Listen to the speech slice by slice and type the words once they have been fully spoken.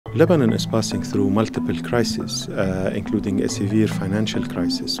Lebanon is passing through multiple crises, including a severe financial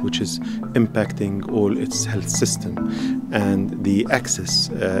crisis, which is impacting all its health system and the access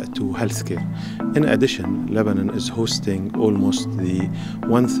to healthcare. In addition, Lebanon is hosting almost the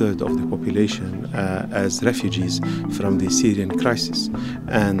 1/3 of the population as refugees from the Syrian crisis.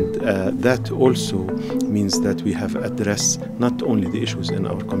 And that also means that we have addressed not only the issues in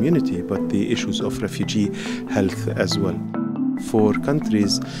our community, but the issues of refugee health as well. For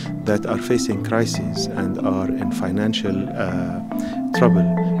countries that are facing crises and are in financial trouble,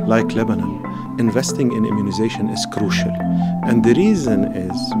 like Lebanon, investing in immunization is crucial. And the reason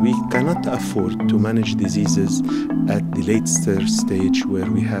is we cannot afford to manage diseases at the late stage where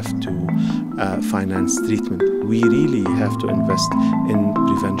we have to finance treatment. We really have to invest in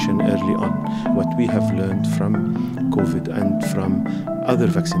prevention early on. What we have learned from COVID and from other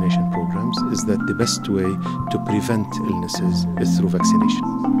vaccination programs is that the best way to prevent illnesses is through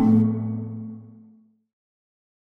vaccination.